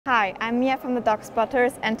Hi, I'm Mia from the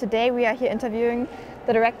DOK-Spotters, and today we are here interviewing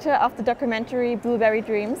the director of the documentary Bluberry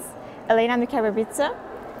Dreams, Elene Mikaberidze.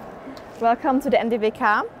 Welcome to the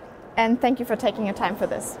MDBK, and thank you for taking your time for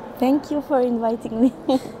this. Thank you for inviting me.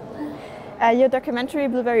 Your documentary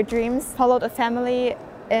Bluberry Dreams followed a family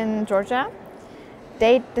in Georgia.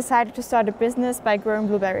 They decided to start a business by growing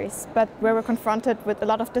blueberries, but were confronted with a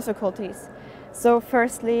lot of difficulties. So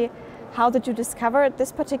firstly, how did you discover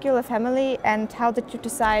this particular family, and how did you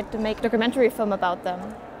decide to make a documentary film about them?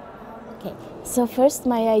 Okay, so first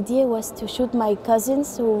my idea was to shoot my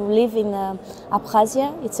cousins who live in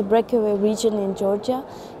Abkhazia. It's a breakaway region in Georgia.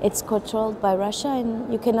 It's controlled by Russia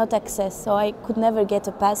and you cannot access, so I could never get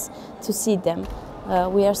a pass to see them.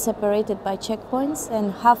 We are separated by checkpoints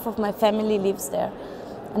and half of my family lives there.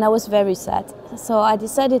 And I was very sad. So I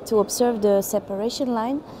decided to observe the separation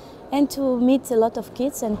line and to meet a lot of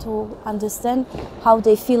kids and to understand how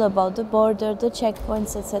they feel about the border, the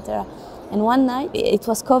checkpoints, etc. And one night, it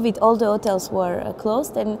was COVID, all the hotels were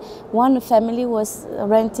closed, and one family was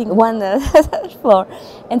renting one floor.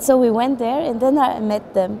 And so we went there, and then I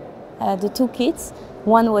met them, the two kids.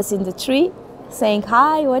 One was in the tree, saying,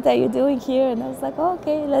 "Hi, what are you doing here?" And I was like, oh,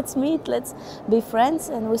 "Okay, let's meet, let's be friends."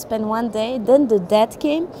 And we spent one day. Then the dad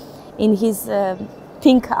came in his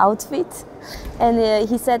pink outfit, and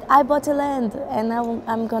he said, "I bought a land, and now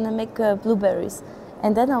I'm gonna make blueberries."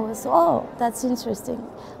 And then I was, oh, that's interesting.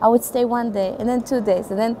 I would stay one day, and then 2 days,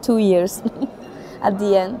 and then 2 years at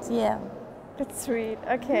the end, yeah. That's sweet,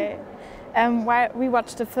 okay. While we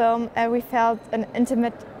watched the film, we felt an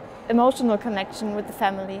intimate, emotional connection with the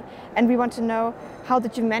family. And we want to know, how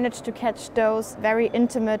did you manage to catch those very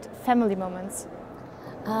intimate family moments?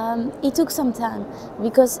 It took some time,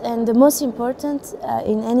 because, and the most important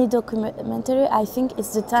in any documentary, I think,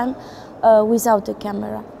 is the time without the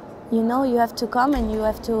camera. You know, you have to come and you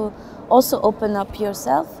have to also open up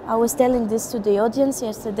yourself. I was telling this to the audience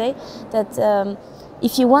yesterday, that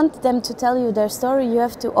if you want them to tell you their story, you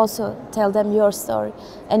have to also tell them your story.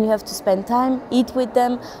 And you have to spend time, eat with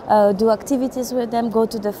them, do activities with them, go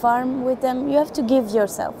to the farm with them. You have to give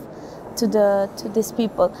yourself to these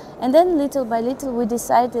people. And then little by little we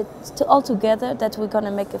decided all together that we're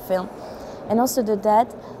gonna make a film. And also the dad,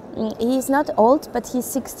 he's not old, but he's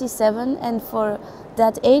 67, and for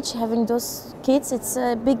that age, having those kids, it's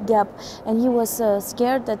a big gap. And he was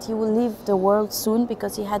scared that he will leave the world soon,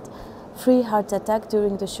 because he had 3 heart attacks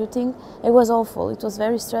during the shooting. It was awful, it was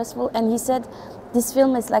very stressful, and he said, this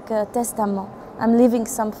film is like a testament. I'm leaving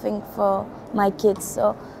something for my kids.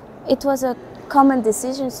 So it was a common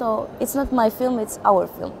decision, so it's not my film, it's our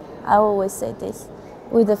film. I always say this,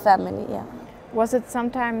 with the family, yeah. Was it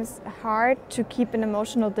sometimes hard to keep an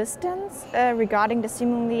emotional distance regarding the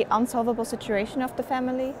seemingly unsolvable situation of the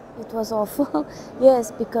family? It was awful,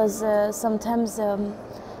 yes, because sometimes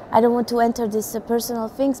I don't want to enter these personal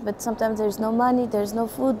things, but sometimes there's no money, there's no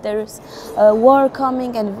food, there's war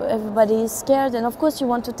coming and everybody is scared, and of course you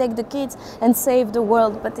want to take the kids and save the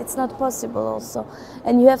world, but it's not possible also.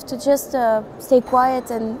 And you have to just stay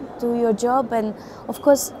quiet and do your job. And of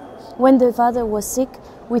course, when the father was sick,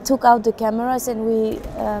 we took out the cameras and we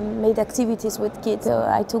made activities with kids.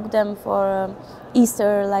 I took them for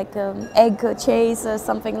Easter, like egg chase or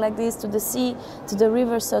something like this, to the sea, to the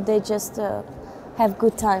river, so they just have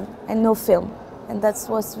good time and no film. And that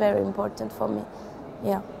was very important for me,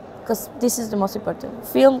 yeah, because this is the most important.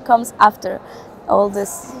 Film comes after all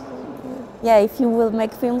this. Yeah, if you will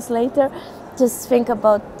make films later, just think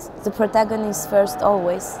about the protagonist first,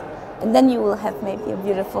 always. And then you will have maybe a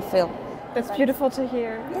beautiful film. That's beautiful to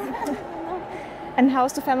hear. Yeah. And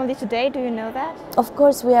how's the family today? Do you know that? Of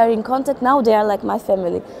course, we are in contact now. They are like my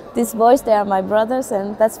family. These boys, they are my brothers,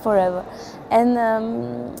 and that's forever. And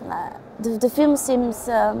the film seems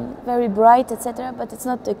very bright, etc., but it's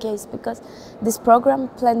not the case, because this program,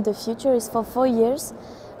 Plan the Future, is for 4 years.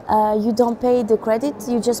 You don't pay the credit,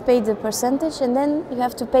 you just pay the percentage, and then you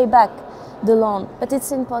have to pay back the loan. But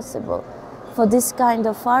it's impossible. For this kind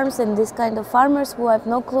of farms and this kind of farmers who have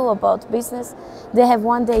no clue about business, they have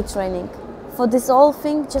 1 day training. For this whole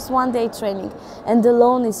thing, just 1 day training. And the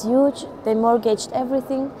loan is huge, they mortgaged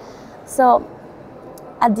everything. So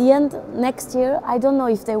at the end, next year, I don't know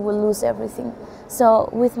if they will lose everything. So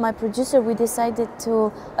with my producer, we decided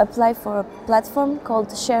to apply for a platform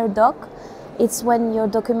called Share Doc. It's when your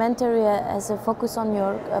documentary has a focus on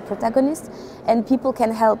your protagonist, and people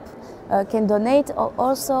can help. Can donate, or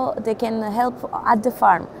also they can help at the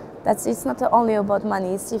farm. It's not only about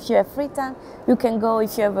money. It's if you have free time, you can go.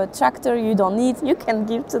 If you have a tractor you don't need, you can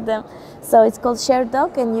give to them. So it's called Share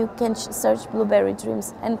Doc, and you can search Bluberry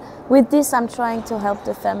Dreams. And with this, I'm trying to help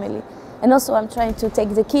the family. And also I'm trying to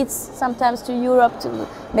take the kids sometimes to Europe to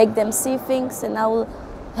make them see things, and I will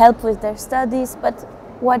help with their studies. But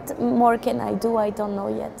what more can I do? I don't know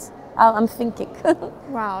yet. I'm thinking.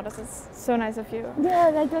 Wow, this is so nice of you.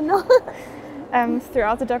 Yeah, I don't know.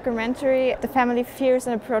 Throughout the documentary, the family fears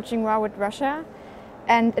an approaching war with Russia.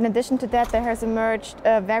 And in addition to that, there has emerged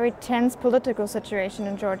a very tense political situation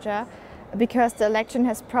in Georgia because the election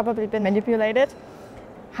has probably been manipulated.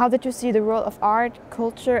 How did you see the role of art,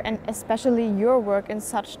 culture, and especially your work in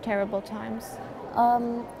such terrible times?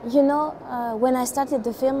 You know, when I started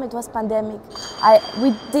the film, it was pandemic.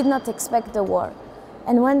 We did not expect the war.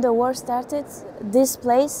 And when the war started, this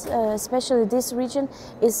place, especially this region,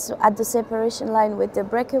 is at the separation line with the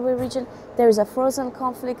breakaway region. There is a frozen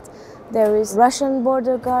conflict, there is Russian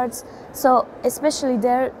border guards. So especially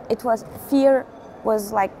there, fear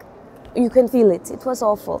was like, you can feel it. It was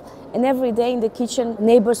awful. And every day in the kitchen,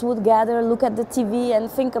 neighbors would gather, look at the TV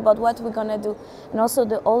and think about what we're gonna do. And also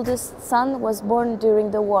the oldest son was born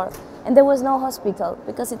during the war. And there was no hospital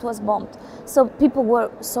because it was bombed. So people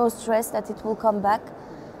were so stressed that it will come back.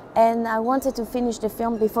 And I wanted to finish the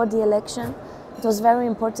film before the election. It was very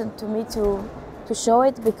important to me to show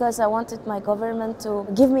it because I wanted my government to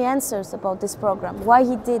give me answers about this program, why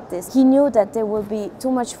he did this. He knew that there will be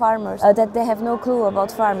too much farmers, that they have no clue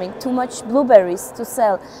about farming, too much blueberries to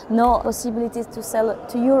sell, no possibility to sell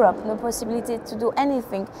to Europe, no possibility to do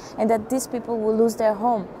anything, and that these people will lose their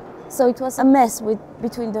home. So it was a mess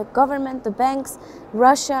between the government, the banks,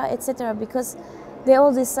 Russia, etc., because they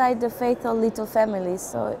all decide the fate of little families.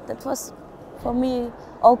 So that was, for me,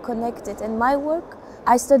 all connected. And my work,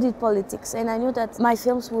 I studied politics, and I knew that my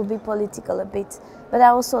films will be political a bit. But I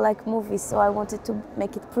also like movies, so I wanted to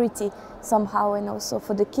make it pretty somehow, and also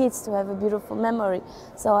for the kids to have a beautiful memory.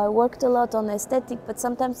 So I worked a lot on aesthetic, but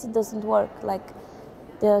sometimes it doesn't work. Like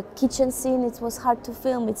the kitchen scene, it was hard to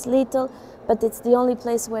film. It's little, but it's the only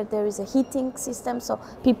place where there is a heating system, so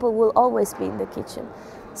people will always be in the kitchen.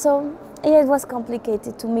 So yeah, it was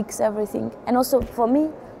complicated to mix everything. And also for me,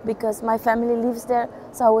 because my family lives there,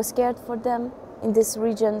 so I was scared for them in this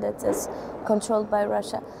region that is controlled by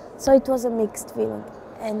Russia. So it was a mixed feeling.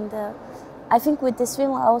 And I think with this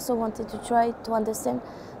film I also wanted to try to understand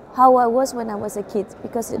how I was when I was a kid,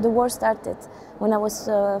 because the war started when I was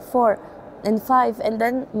 4 and 5, and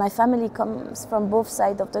then my family comes from both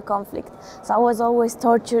sides of the conflict. So I was always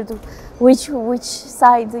tortured, which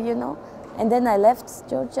side, you know. And then I left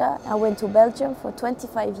Georgia, I went to Belgium for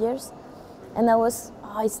 25 years, and I was,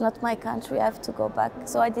 it's not my country, I have to go back.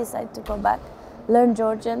 So I decided to go back, learn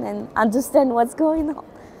Georgian and understand what's going on.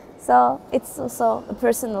 So it's also a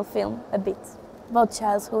personal film, a bit, about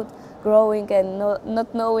childhood, growing and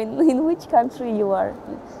not knowing in which country you are,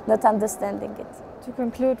 not understanding it. To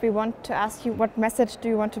conclude, we want to ask you, what message do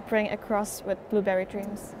you want to bring across with Bluberry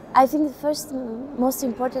Dreams? I think the first, most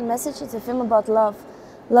important message is a film about love.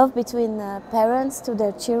 Love between parents to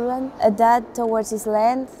their children, a dad towards his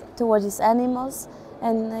land, towards his animals,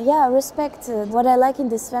 and yeah, respect. What I like in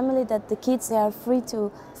this family, that the kids, they are free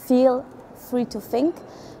to feel, free to think.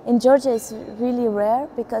 In Georgia it's really rare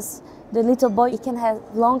because the little boy, he can have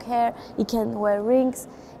long hair, he can wear rings,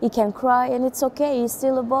 he can cry, and it's okay, he's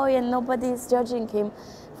still a boy and nobody is judging him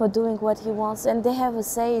for doing what he wants. And they have a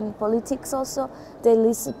say in politics also,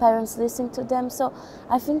 parents listen to them. So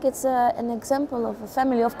I think it's an example of a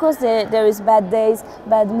family. Of course there is bad days,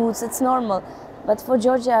 bad moods, it's normal. But for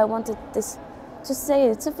Georgia I wanted this to say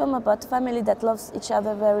it's a film about a family that loves each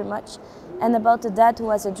other very much, and about a dad who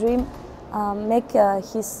has a dream, make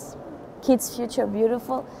his kid's future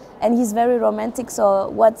beautiful, and he's very romantic, so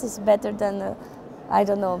what is better than I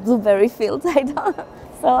don't know, blueberry field, I don't know.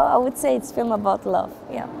 So I would say it's a film about love,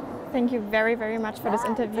 yeah. Thank you very, very much for this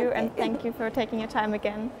interview, and thank you for taking your time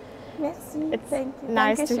again. Yes, it's thank you.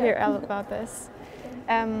 Nice to hear all about this.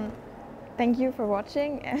 Thank you for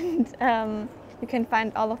watching, and you can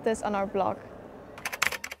find all of this on our blog.